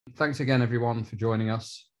Thanks again, everyone, for joining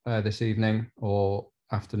us this evening or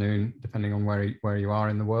afternoon, depending on where you are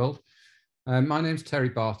in the world. My name's Terry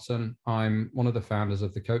Barton. I'm one of the founders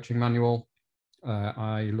of the Coaching Manual.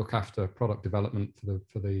 I look after product development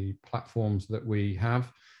for the platforms that we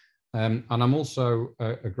have. And I'm also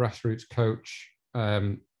a grassroots coach.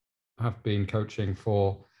 Have been coaching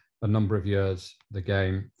for a number of years, the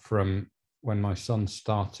game, from when my son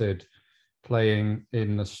started playing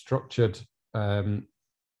in a structured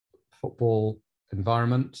football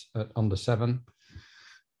environment at under 7.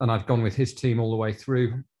 And I've gone with his team all the way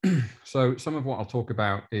through. So some of what I'll talk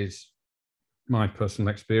about is my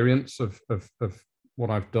personal experience of what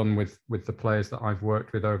I've done with the players that I've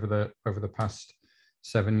worked with over the past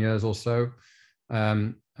 7 years or so,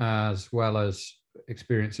 as well as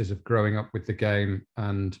experiences of growing up with the game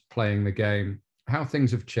and playing the game, how things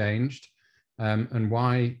have changed, and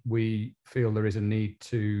why we feel there is a need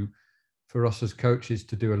for us as coaches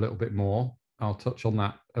to do a little bit more. I'll touch on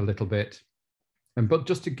that a little bit. But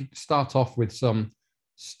just to start off with some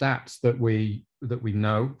stats that we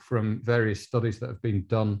know from various studies that have been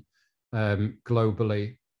done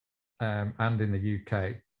globally and in the UK.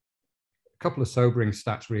 A couple of sobering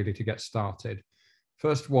stats really to get started.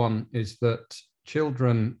 First one is that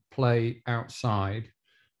children play outside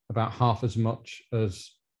about half as much as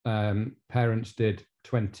parents did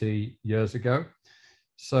 20 years ago.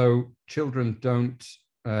 So children don't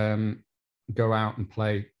go out and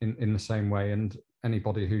play in the same way. And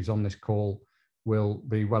anybody who's on this call will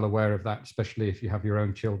be well aware of that, especially if you have your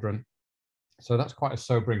own children. So that's quite a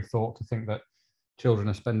sobering thought, to think that children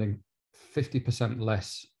are spending 50%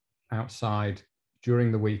 less outside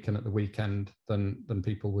during the week and at the weekend than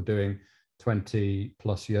people were doing 20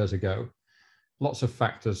 plus years ago. Lots of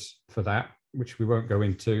factors for that, which we won't go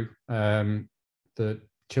into. The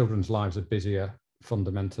children's lives are busier.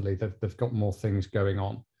 Fundamentally, they've got more things going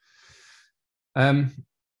on.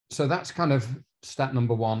 So that's kind of stat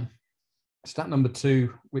number one. Stat number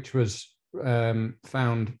two, which was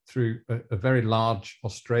found through a very large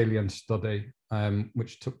Australian study,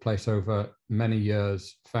 which took place over many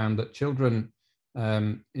years, found that children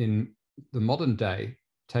in the modern day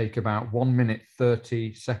take about 1 minute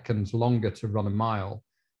 30 seconds longer to run a mile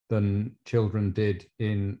than children did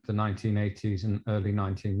in the 1980s and early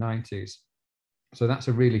 1990s. So that's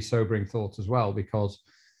a really sobering thought as well, because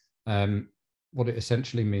what it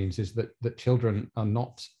essentially means is that children are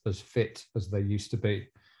not as fit as they used to be.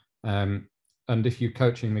 And if you're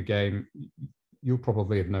coaching the game, you'll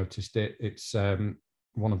probably have noticed it. It's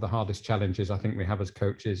one of the hardest challenges I think we have as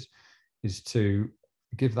coaches, is to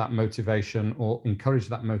give that motivation or encourage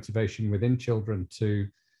that motivation within children to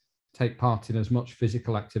take part in as much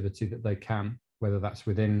physical activity that they can, whether that's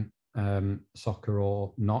within soccer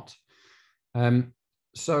or not.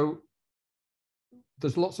 So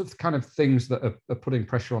there's lots of kind of things that are putting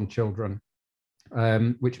pressure on children,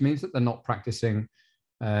 which means that they're not practicing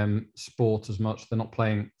sport as much. They're not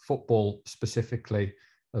playing football specifically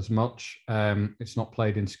as much. It's not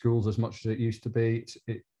played in schools as much as it used to be.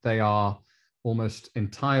 They are almost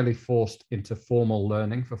entirely forced into formal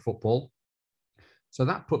learning for football. So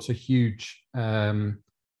that puts a huge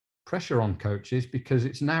pressure on coaches, because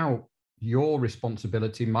it's now your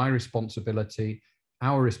responsibility, my responsibility,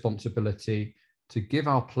 our responsibility to give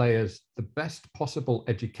our players the best possible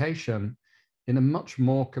education in a much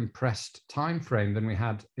more compressed time frame than we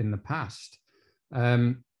had in the past.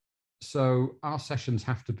 So our sessions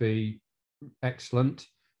have to be excellent.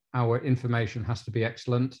 Our information has to be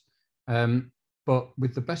excellent. But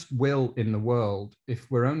with the best will in the world, if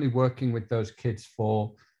we're only working with those kids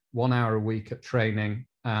for 1 hour a week at training,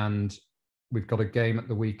 and we've got a game at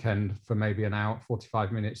the weekend for maybe an hour,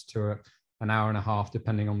 45 minutes to an hour and a half,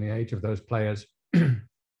 depending on the age of those players,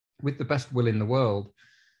 with the best will in the world,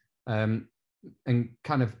 and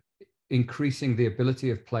kind of increasing the ability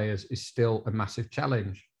of players is still a massive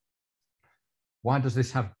challenge. Why does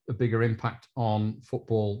this have a bigger impact on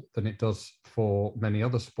football than it does for many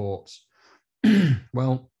other sports?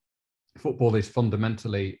 Well, football is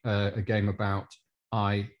fundamentally a game about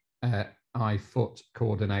eye-foot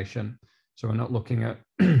coordination. So we're not looking at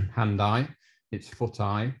hand-eye, it's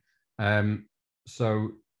foot-eye.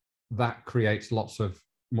 So that creates lots of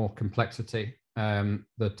more complexity.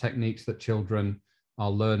 The techniques that children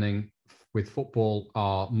are learning with football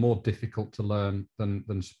are more difficult to learn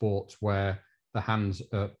than sports where the hands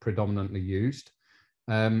are predominantly used.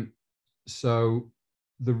 So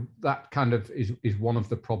that kind of is one of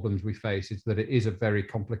the problems we face, is that it is a very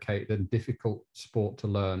complicated and difficult sport to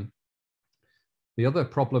learn. The other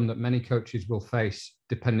problem that many coaches will face,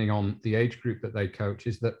 depending on the age group that they coach,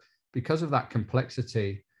 is that because of that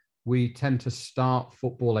complexity, we tend to start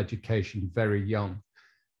football education very young.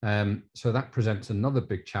 So that presents another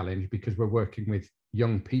big challenge because we're working with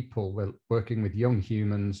young people, we're working with young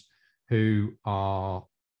humans who are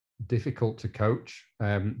difficult to coach.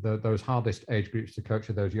 Those hardest age groups to coach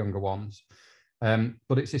are those younger ones.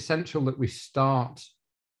 But it's essential that we start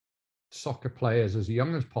soccer players as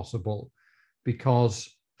young as possible, because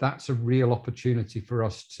that's a real opportunity for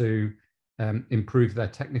us to improve their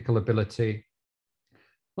technical ability,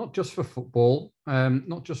 not just for football,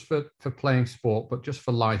 not just for playing sport, but just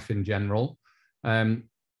for life in general.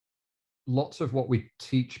 Lots of what we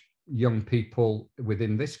teach young people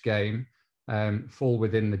within this game fall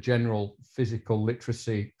within the general physical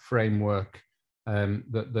literacy framework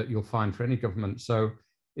that you'll find for any government. So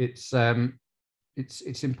it's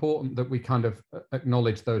important that we kind of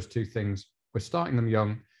acknowledge those two things. We're starting them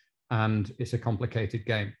young, and it's a complicated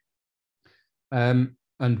game.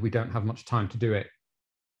 And we don't have much time to do it.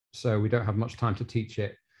 So we don't have much time to teach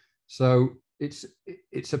it. So it's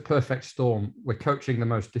a perfect storm. We're coaching the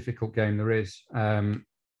most difficult game there is,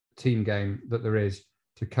 team game that there is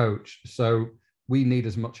to coach. So we need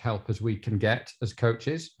as much help as we can get as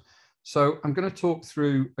coaches. So I'm going to talk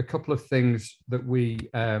through a couple of things that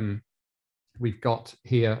we've got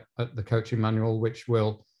here at the coaching manual, which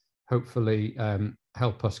will hopefully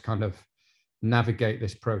help us kind of navigate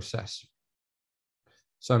this process.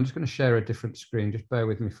 So I'm just going to share a different screen. Just bear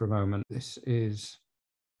with me for a moment. This is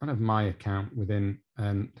kind of my account within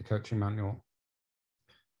the coaching manual.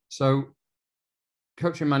 So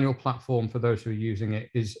coaching manual platform, for those who are using it,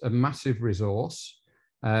 is a massive resource.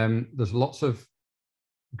 There's lots of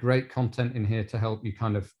great content in here to help you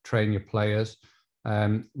kind of train your players,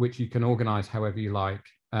 which you can organize however you like.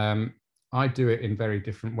 I do it in very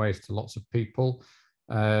different ways to lots of people.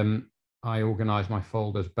 I organize my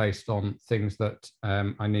folders based on things that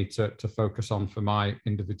I need to focus on for my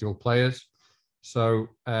individual players. So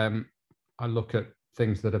I look at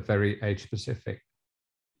things that are very age specific.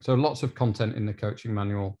 So lots of content in the coaching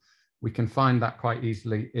manual. We can find that quite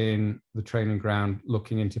easily in the training ground,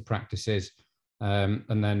 looking into practices,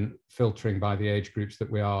 and then filtering by the age groups that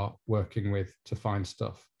we are working with to find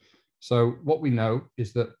stuff. So what we know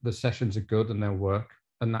is that the sessions are good and they'll work,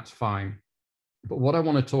 and that's fine. But what I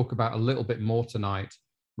want to talk about a little bit more tonight,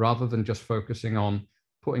 rather than just focusing on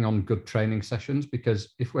putting on good training sessions,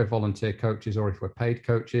 because if we're volunteer coaches or if we're paid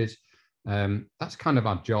coaches, that's kind of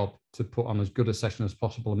our job, to put on as good a session as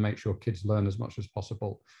possible and make sure kids learn as much as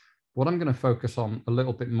possible. What I'm going to focus on a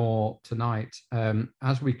little bit more tonight,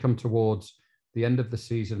 as we come towards the end of the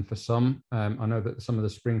season for some, I know that some of the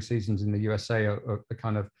spring seasons in the USA are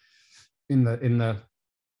kind of in the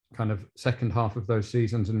kind of second half of those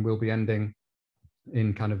seasons, and will be ending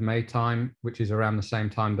in kind of May time, which is around the same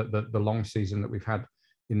time that the long season that we've had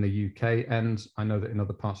in the UK ends. I know that in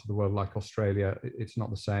other parts of the world, like Australia, it's not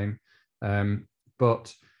the same.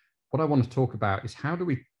 But what I want to talk about is, how do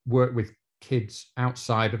we work with kids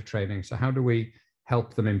outside of training? So how do we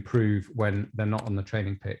help them improve when they're not on the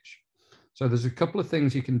training pitch? So there's a couple of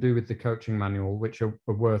things you can do with the coaching manual which are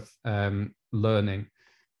worth learning.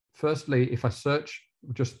 Firstly, if I search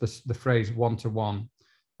just the phrase one-to-one,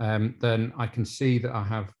 then I can see that I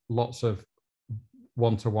have lots of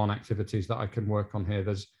one-to-one activities that I can work on here.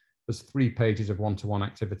 There's 3 pages of one-to-one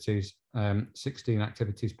activities, 16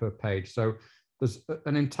 activities per page. So there's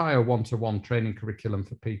an entire one-to-one training curriculum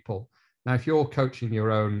for people. Now, if you're coaching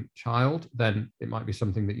your own child, then it might be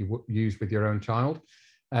something that you use with your own child.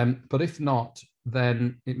 But if not,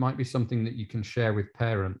 then it might be something that you can share with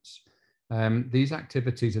parents. These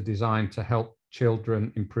activities are designed to help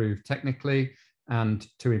children improve technically and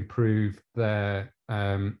to improve their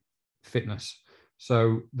fitness.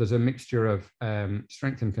 So there's a mixture of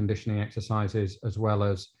strength and conditioning exercises, as well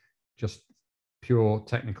as just pure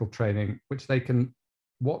technical training, which they can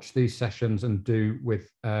watch these sessions and do with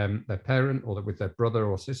their parent, or with their brother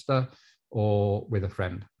or sister, or with a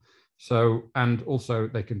friend. So, and also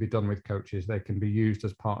they can be done with coaches. They can be used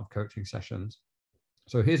as part of coaching sessions.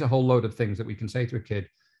 So here's a whole load of things that we can say to a kid: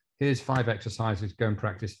 here's 5 exercises, go and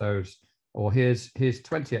practice those. Or here's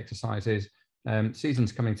 20 exercises,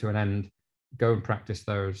 season's coming to an end, go and practice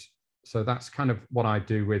those. So that's kind of what I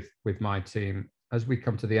do with my team. As we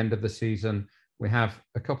come to the end of the season, we have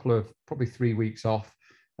a couple of, probably 3 weeks off,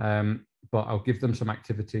 but I'll give them some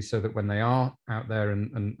activities so that when they are out there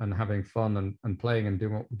and having fun and playing and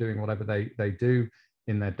doing whatever they do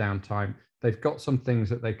in their downtime, they've got some things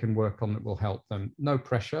that they can work on that will help them. No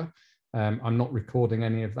pressure. I'm not recording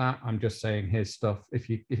any of that. I'm just saying, here's stuff. If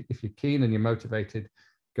you're keen and you're motivated,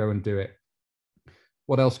 go and do it.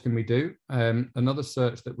 What else can we do? Another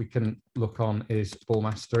search that we can look on is ball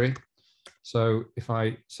mastery. So if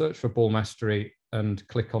I search for ball mastery and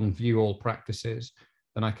click on view all practices,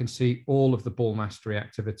 then I can see all of the ball mastery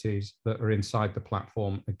activities that are inside the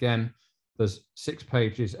platform. Again, there's 8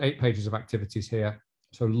 pages of activities here.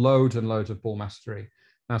 So loads and loads of ball mastery.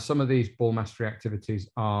 Now, some of these ball mastery activities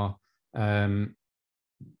are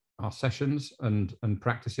sessions and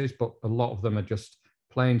practices, but a lot of them are just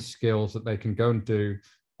plain skills that they can go and do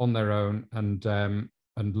on their own and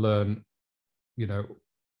learn, you know,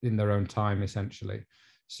 in their own time, essentially.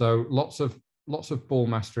 So lots of ball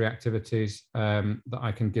mastery activities that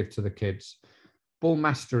I can give to the kids. Ball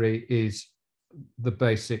mastery is the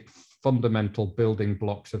basic fundamental building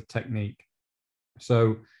blocks of technique.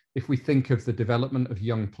 So if we think of the development of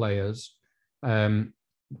young players, the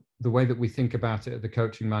way that we think about it at the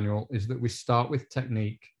coaching manual is that we start with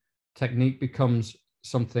technique. Technique becomes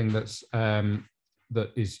something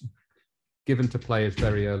that is given to players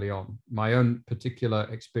very early on. My own particular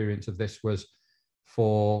experience of this was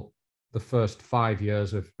for the first 5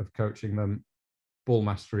 years of coaching them, ball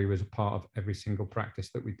mastery was a part of every single practice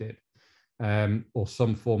that we did, or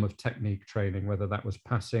some form of technique training, whether that was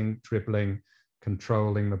passing, dribbling,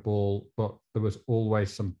 controlling the ball, but there was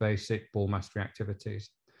always some basic ball mastery activities.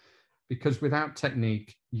 Because without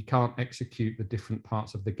technique, you can't execute the different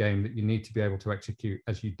parts of the game that you need to be able to execute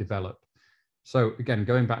as you develop. So again,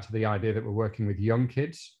 going back to the idea that we're working with young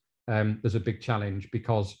kids, there's a big challenge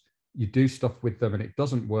because you do stuff with them and it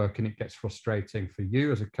doesn't work and it gets frustrating for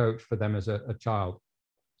you as a coach, for them as a child.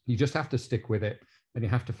 You just have to stick with it, and you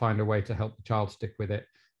have to find a way to help the child stick with it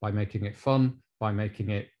by making it fun, by making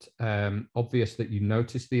it obvious that you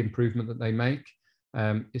notice the improvement that they make.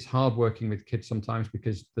 It's hard working with kids sometimes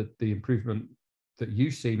because the improvement that you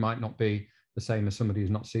see might not be the same as somebody who's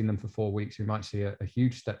not seen them for 4 weeks, who might see a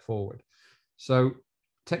huge step forward. So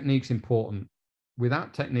technique's important.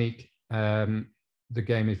 Without technique, the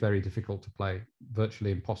game is very difficult to play,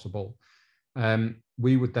 virtually impossible.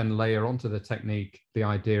 We would then layer onto the technique the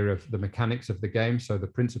idea of the mechanics of the game, so the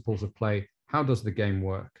principles of play. How does the game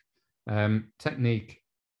work? Technique,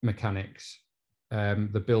 mechanics,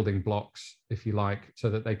 the building blocks, if you like, so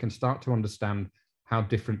that they can start to understand how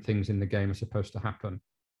different things in the game are supposed to happen.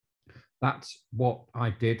 That's what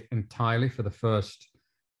I did entirely for the first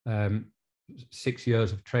 6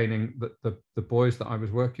 years of training the boys that I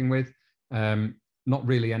was working with. Not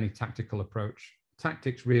really any tactical approach.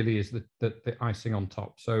 Tactics really is the icing on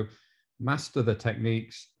top. So master the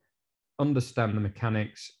techniques, understand the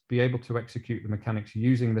mechanics, be able to execute the mechanics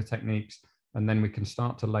using the techniques, and then we can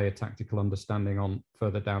start to lay a tactical understanding on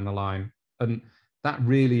further down the line. And that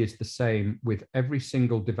really is the same with every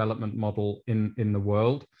single development model in the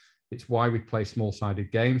world. It's why we play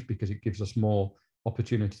small-sided games, because it gives us more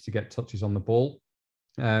opportunity to get touches on the ball.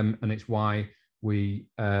 And it's why we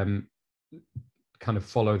kind of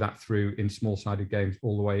follow that through in small-sided games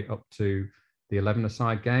all the way up to the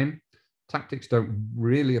 11-a-side game. Tactics don't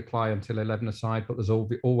really apply until 11-a-side, but there's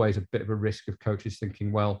always a bit of a risk of coaches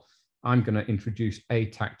thinking, well, I'm going to introduce a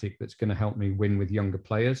tactic that's going to help me win with younger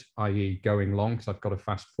players, i.e. going long because I've got to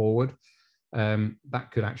fast forward.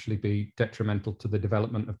 That could actually be detrimental to the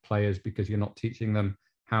development of players because you're not teaching them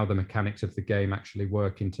how the mechanics of the game actually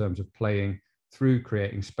work in terms of playing through,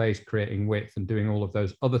 creating space, creating width, and doing all of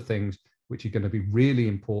those other things which are going to be really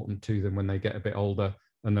important to them when they get a bit older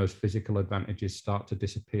and those physical advantages start to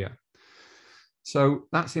disappear. So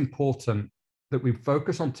that's important, that we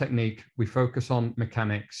focus on technique, we focus on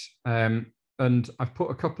mechanics. And I've put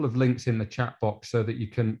a couple of links in the chat box so that you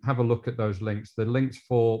can have a look at those links, the links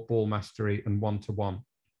for ball mastery and one-to-one.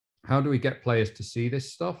 How do we get players to see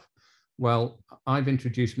this stuff? Well, I've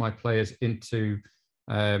introduced my players into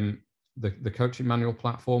the coaching manual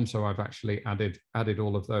platform. So I've actually added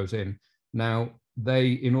all of those in. Now,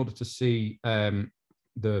 in order to see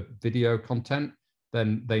the video content,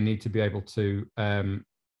 then they need to be able to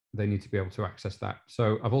access that.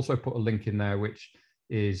 So I've also put a link in there, which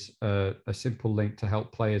is a simple link to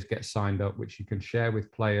help players get signed up, which you can share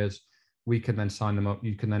with players. We can then sign them up.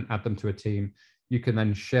 You can then add them to a team. You can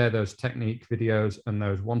then share those technique videos and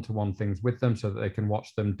those one-to-one things with them so that they can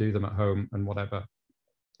watch them, do them at home and whatever.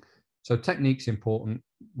 So technique's important.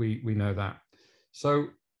 We know that. So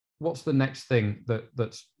what's the next thing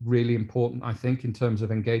that's really important, I think, in terms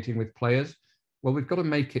of engaging with players? Well, we've got to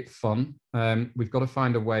make it fun. We've got to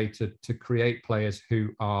find a way to create players who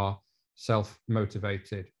are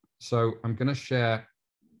self-motivated. So I'm going to share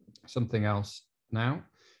something else now,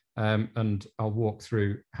 and I'll walk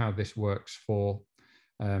through how this works for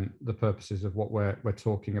the purposes of what we're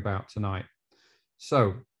talking about tonight.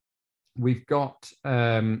 So we've got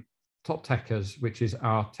Top Techers, which is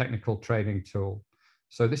our technical training tool.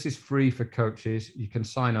 So this is free for coaches. You can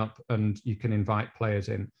sign up and you can invite players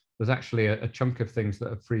in. There's actually a chunk of things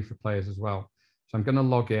that are free for players as well. So I'm going to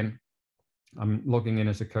log in. I'm logging in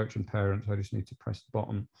as a coach and parent. So I just need to press the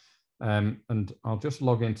button. And I'll just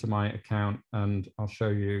log into my account and I'll show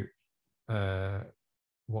you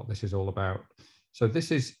what this is all about. So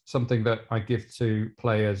this is something that I give to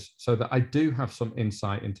players so that I do have some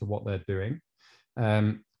insight into what they're doing,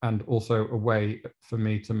 and also a way for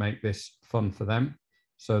me to make this fun for them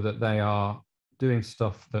so that they are doing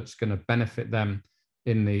stuff that's going to benefit them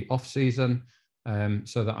in the off season,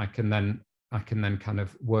 so that I can then kind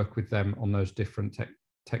of work with them on those different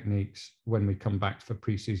techniques when we come back for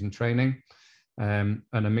pre-season training, and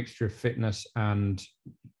a mixture of fitness and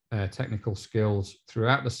technical skills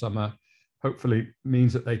throughout the summer hopefully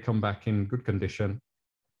means that they come back in good condition,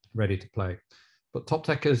 ready to play. But Top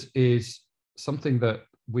Techers is something that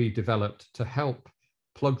we developed to help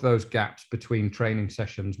plug those gaps between training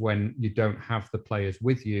sessions when you don't have the players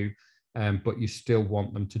with you, but you still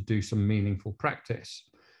want them to do some meaningful practice.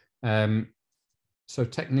 So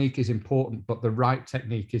technique is important, but the right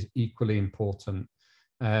technique is equally important.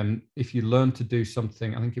 If you learn to do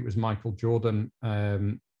something, I think it was Michael Jordan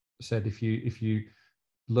said, if you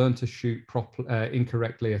learn to shoot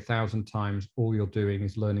incorrectly 1,000 times, all you're doing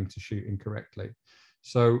is learning to shoot incorrectly.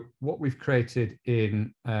 So what we've created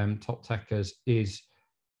in Top Techers is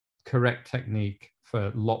correct technique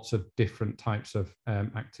for lots of different types of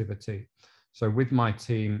activity. So with my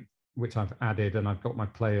team, which I've added, and I've got my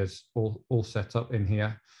players all set up in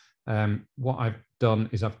here, what I've done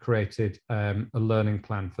is I've created a learning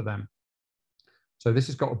plan for them. So this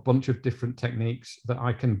has got a bunch of different techniques that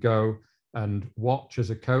I can go and watch as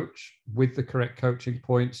a coach with the correct coaching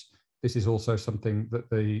points. This is also something that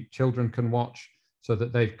the children can watch so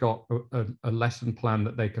that they've got a lesson plan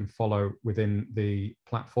that they can follow within the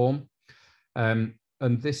platform. And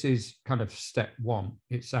this is kind of step one.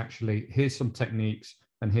 It's actually, here's some techniques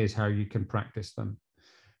and here's how you can practice them.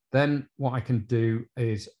 Then what I can do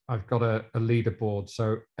is I've got a leaderboard.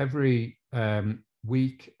 So every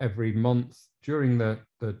week, every month during the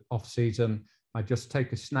off season, I just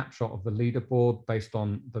take a snapshot of the leaderboard based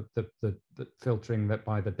on the filtering that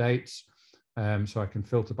by the dates. So I can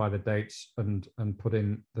filter by the dates and put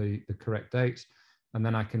in the correct dates. And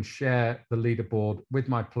then I can share the leaderboard with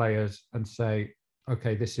my players and say,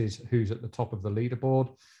 okay, this is who's at the top of the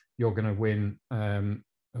leaderboard. You're going to win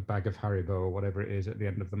a bag of Haribo or whatever it is at the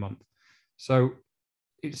end of the month. So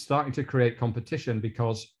it's starting to create competition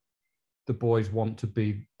because the boys want to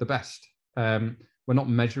be the best. We're not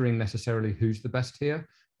measuring necessarily who's the best here.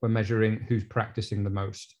 We're measuring who's practicing the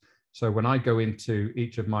most. So when I go into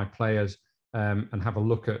each of my players and have a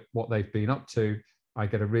look at what they've been up to, I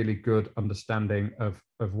get a really good understanding of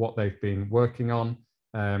what they've been working on,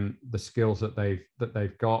 the skills that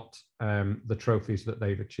they've got, the trophies that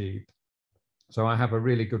they've achieved. So I have a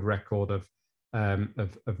really good record of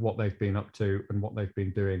what they've been up to and what they've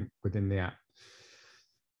been doing within the app.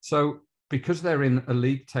 So because they're in a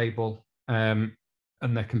league table and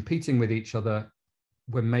they're competing with each other,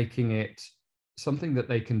 we're making it something that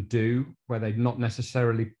they can do where they're not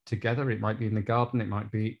necessarily together. It might be in the garden, it might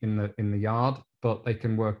be in the yard, but they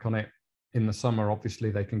can work on it in the summer. Obviously,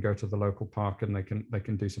 they can go to the local park and they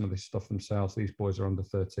can do some of this stuff themselves. These boys are under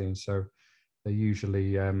 13, so they're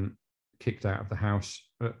usually kicked out of the house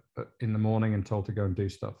in the morning and told to go and do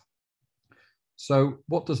stuff. So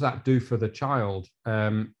what does that do for the child?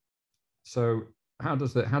 So how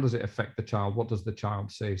does it affect the child? What does the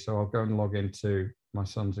child see? So I'll go and log into my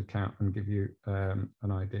son's account and give you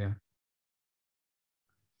an idea.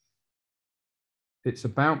 It's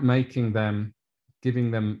about making them,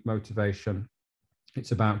 giving them motivation.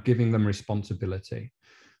 It's about giving them responsibility.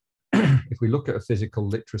 If we look at a physical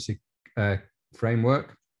literacy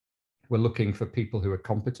framework, we're looking for people who are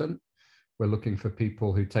competent. We're looking for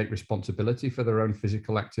people who take responsibility for their own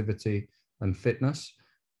physical activity and fitness.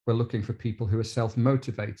 We're looking for people who are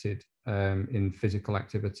self-motivated in physical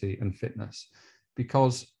activity and fitness.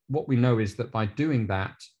 Because what we know is that by doing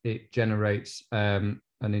that, it generates an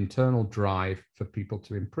internal drive for people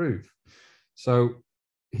to improve. So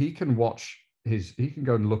he can he can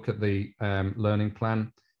go and look at the learning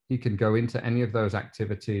plan. He can go into any of those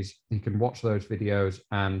activities. He can watch those videos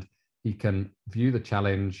and he can view the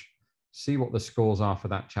challenge, see what the scores are for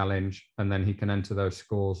that challenge, and then he can enter those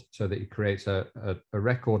scores so that he creates a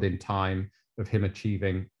record in time of him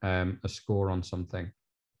achieving a score on something.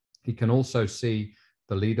 He can also see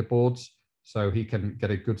the leaderboards, so he can get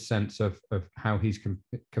a good sense of how he's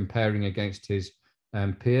comparing against his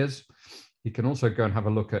peers. He can also go and have a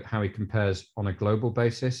look at how he compares on a global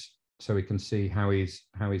basis, so he can see how he's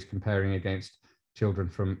comparing against children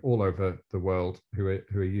from all over the world who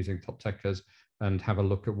are using Top Techers and have a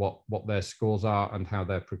look at what their scores are and how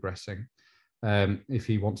they're progressing. If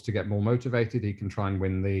he wants to get more motivated, he can try and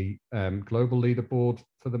win the global leaderboard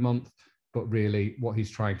for the month. But really, what he's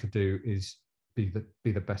trying to do is be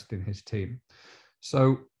the best in his team.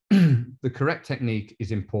 So the correct technique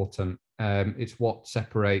is important. It's what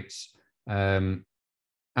separates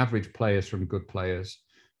average players from good players.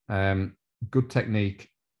 Good technique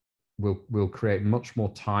will create much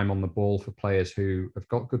more time on the ball for players who have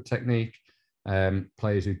got good technique.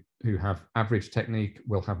 Players who have average technique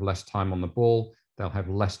will have less time on the ball. They'll have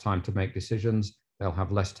less time to make decisions. They'll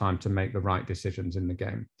have less time to make the right decisions in the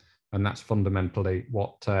game. And that's fundamentally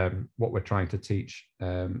what we're trying to teach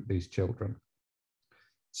these children.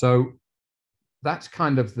 So that's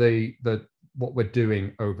kind of what we're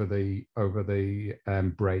doing over the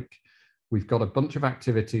break. We've got a bunch of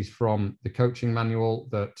activities from the coaching manual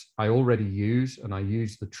that I already use, and I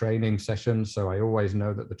use the training sessions. So I always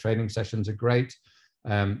know that the training sessions are great.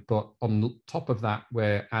 But on top of that,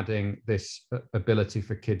 we're adding this ability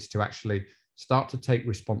for kids to actually start to take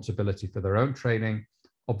responsibility for their own training,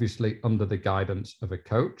 obviously under the guidance of a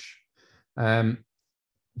coach.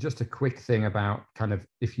 Just a quick thing about kind of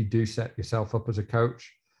if you do set yourself up as a coach,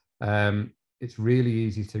 it's really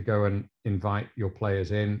easy to go and invite your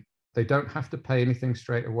players in. They don't have to pay anything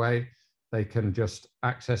straight away. They can just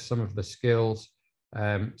access some of the skills,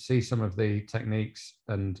 see some of the techniques,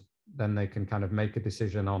 and then they can kind of make a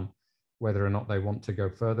decision on whether or not they want to go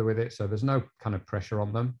further with it. So there's no kind of pressure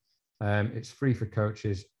on them. It's free for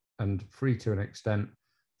coaches and free to an extent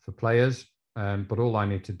for players. But all I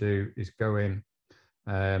need to do is go in,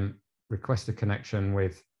 request a connection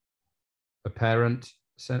with a parent,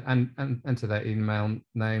 and enter their email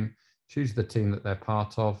name, choose the team that they're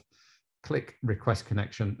part of, click request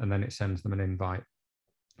connection, and then it sends them an invite.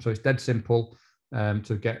 So it's dead simple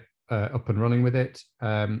to get up and running with it,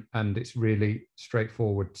 and it's really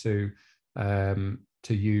straightforward to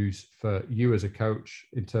use for you as a coach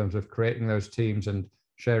in terms of creating those teams and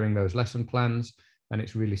sharing those lesson plans. And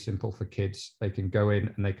it's really simple for kids. They can go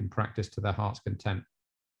in and they can practice to their heart's content.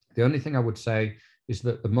 The only thing I would say is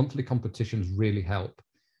that the monthly competitions really help,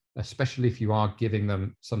 especially if you are giving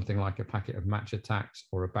them something like a packet of Match Attacks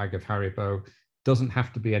or a bag of Haribo. Doesn't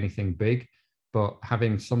have to be anything big, but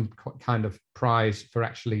having some kind of prize for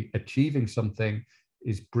actually achieving something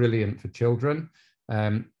is brilliant for children.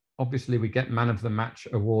 Obviously, we get Man of the Match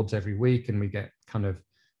awards every week, and we get kind of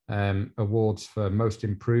awards for most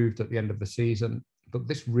improved at the end of the season. But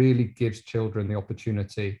this really gives children the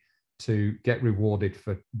opportunity to get rewarded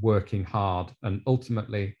for working hard. And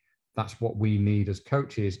ultimately, that's what we need as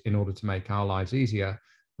coaches in order to make our lives easier.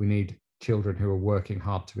 We need children who are working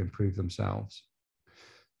hard to improve themselves.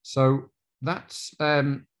 So that's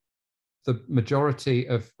the majority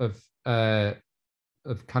of kind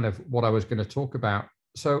of what I was going to talk about.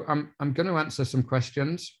 So I'm going to answer some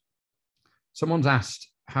questions. Someone's asked,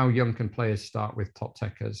 how young can players start with Top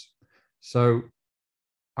Techers? So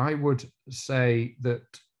I would say that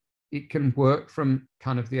it can work from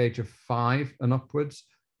kind of the age of 5 and upwards,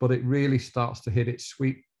 but it really starts to hit its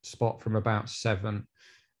sweet spot from about 7.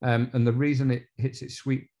 And the reason it hits its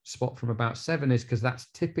sweet spot from about 7 is because that's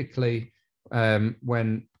typically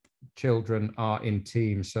when children are in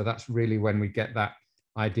teams. So that's really when we get that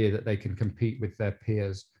idea that they can compete with their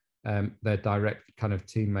peers, their direct kind of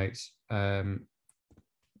teammates,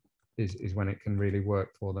 is when it can really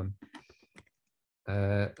work for them.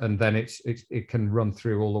 And then it can run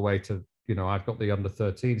through all the way to, I've got the under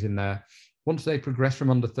 13s in there. Once they progress from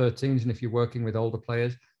under 13s, and if you're working with older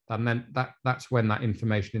players, then that's when that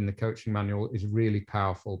information in the coaching manual is really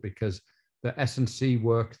powerful, because the S&C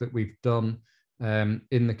work that we've done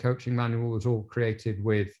in the coaching manual was all created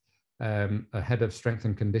with a head of strength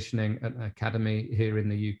and conditioning at an academy here in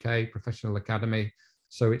the UK, professional academy.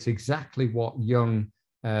 So it's exactly what young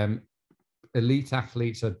elite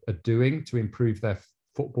athletes are doing to improve their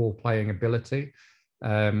football playing ability.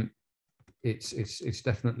 It's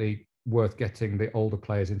definitely worth getting the older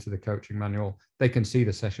players into the coaching manual. They can see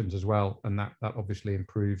the sessions as well, and that obviously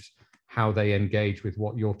improves how they engage with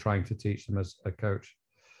what you're trying to teach them as a coach.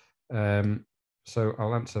 So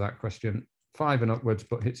I'll answer that question. 5 and upwards,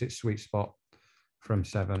 but hits its sweet spot from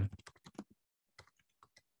 7.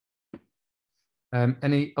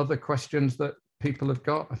 Any other questions that people have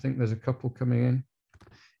got? I think there's a couple coming in.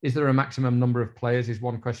 Is there a maximum number of players is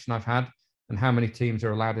one question I've had, and how many teams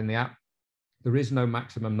are allowed in the app? There is no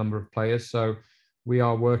maximum number of players. So we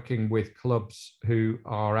are working with clubs who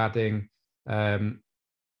are adding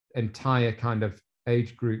entire kind of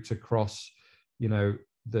age groups across,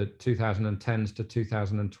 the 2010s to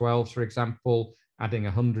 2012s, for example, adding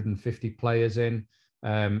 150 players in,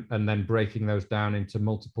 and then breaking those down into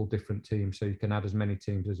multiple different teams. So you can add as many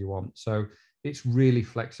teams as you want. So it's really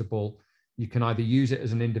flexible. You can either use it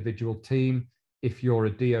as an individual team. If you're a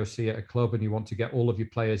DOC at a club and you want to get all of your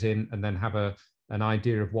players in and then have an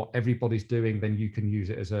idea of what everybody's doing, then you can use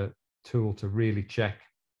it as a tool to really check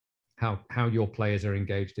how your players are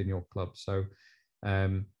engaged in your club. So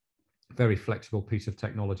very flexible piece of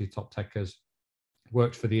technology, Top Techers.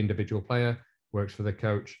 Works for the individual player, works for the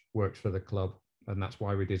coach, works for the club. And that's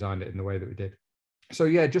why we designed it in the way that we did. So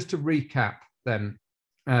yeah, just to recap then,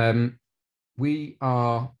 we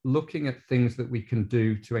are looking at things that we can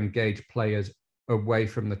do to engage players away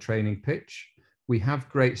from the training pitch. We have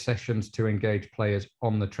great sessions to engage players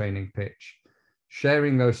on the training pitch.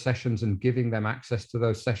 Sharing those sessions and giving them access to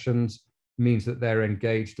those sessions means that they're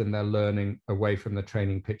engaged and they're learning away from the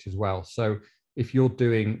training pitch as well. So if you're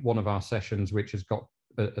doing one of our sessions, which has got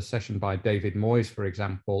a session by David Moyes, for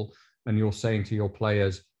example, and you're saying to your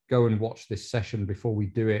players, go and watch this session before we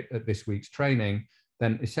do it at this week's training,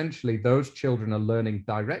 then essentially those children are learning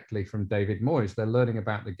directly from David Moyes. They're learning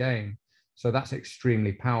about the game. So that's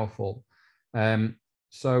extremely powerful.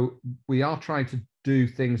 So we are trying to do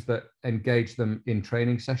things that engage them in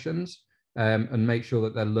training sessions and make sure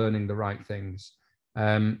that they're learning the right things.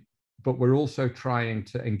 But we're also trying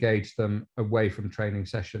to engage them away from training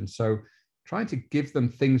sessions. So trying to give them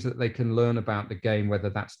things that they can learn about the game, whether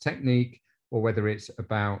that's technique or whether it's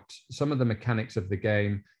about some of the mechanics of the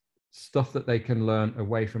game, stuff that they can learn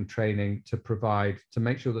away from training to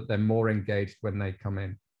make sure that they're more engaged when they come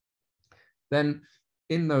in. Then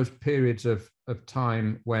in those periods of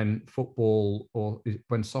time when football or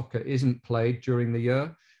when soccer isn't played during the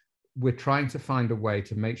year, we're trying to find a way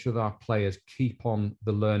to make sure that our players keep on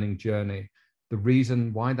the learning journey. The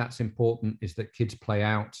reason why that's important is that kids play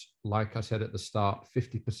out, like I said at the start,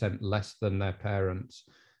 50% less than their parents.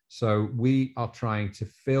 So we are trying to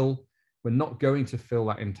we're not going to fill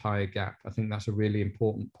that entire gap. I think that's a really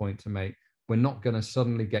important point to make. We're not going to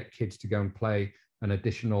suddenly get kids to go and play an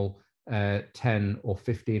additional 10 or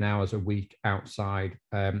 15 hours a week outside.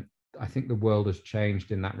 I think the world has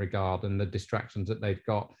changed in that regard, and the distractions that they've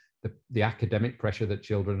got, the academic pressure that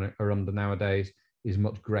children are under nowadays is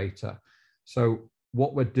much greater. So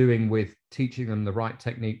what we're doing with teaching them the right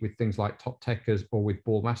technique with things like Top Techers or with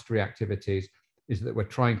ball mastery activities is that we're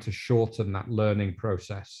trying to shorten that learning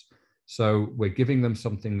process. So we're giving them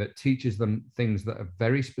something that teaches them things that are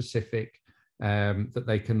very specific, that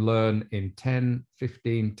they can learn in 10,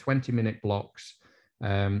 15, 20-minute blocks,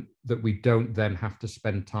 that we don't then have to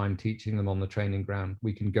spend time teaching them on the training ground.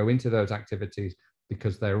 We can go into those activities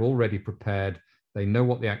because they're already prepared, they know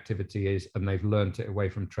what the activity is, and they've learned it away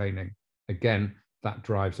from training. Again, that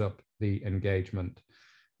drives up the engagement.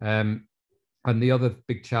 And the other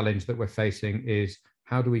big challenge that we're facing is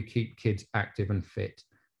how do we keep kids active and fit?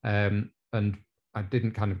 And I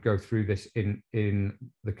didn't kind of go through this in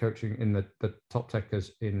the coaching, in the Top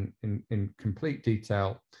Techers in complete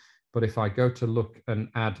detail. But if I go to look and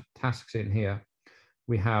add tasks in here,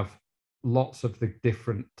 we have lots of the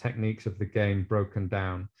different techniques of the game broken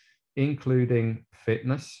down, including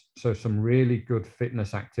fitness. So some really good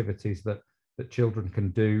fitness activities that children can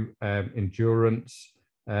do, endurance,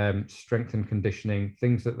 strength and conditioning,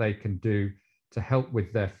 things that they can do to help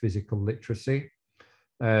with their physical literacy.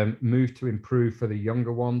 Move to improve for the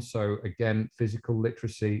younger ones. So again, physical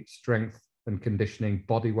literacy, strength and conditioning,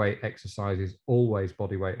 body weight exercises, always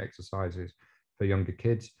body weight exercises for younger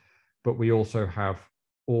kids. But we also have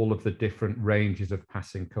all of the different ranges of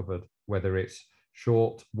passing covered, whether it's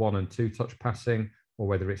short 1 and 2 touch passing, or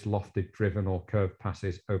whether it's lofted, driven or curved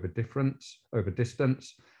passes over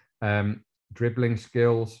distance, dribbling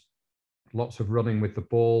skills, lots of running with the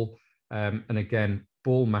ball, and again,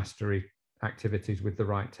 ball mastery activities with the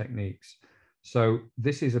right techniques. So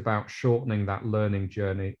this is about shortening that learning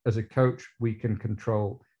journey. As a coach, we can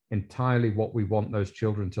control entirely what we want those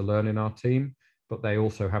children to learn in our team, but they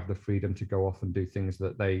also have the freedom to go off and do things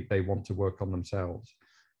that they want to work on themselves.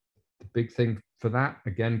 The big thing for that,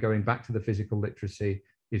 again, going back to the physical literacy,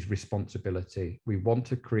 is responsibility. We want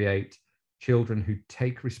to create children who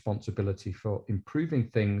take responsibility for improving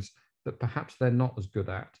things that perhaps they're not as good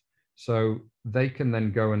at. So they can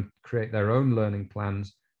then go and create their own learning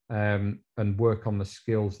plans and work on the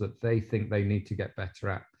skills that they think they need to get better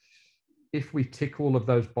at. If we tick all of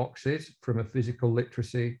those boxes from a physical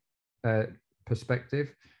literacy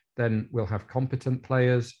perspective, then we'll have competent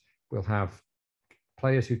players, we'll have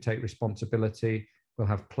players who take responsibility, we'll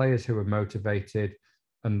have players who are motivated,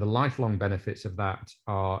 and the lifelong benefits of that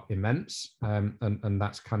are immense. And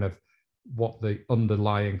that's kind of what the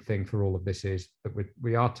underlying thing for all of this is, that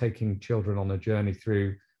we are taking children on a journey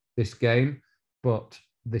through this game, but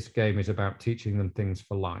this game is about teaching them things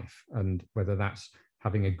for life. And whether that's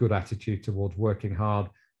having a good attitude towards working hard,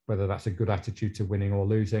 whether that's a good attitude to winning or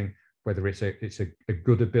losing, whether it's a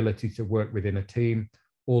good ability to work within a team,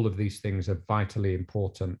 all of these things are vitally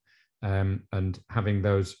important. And having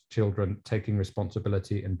those children taking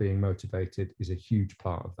responsibility and being motivated is a huge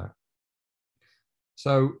part of that.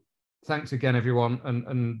 So thanks again, everyone.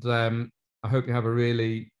 And I hope you have a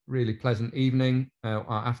really, really pleasant evening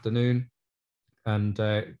or afternoon, and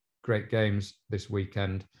great games this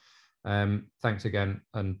weekend. Thanks again,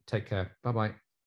 and take care. Bye-bye.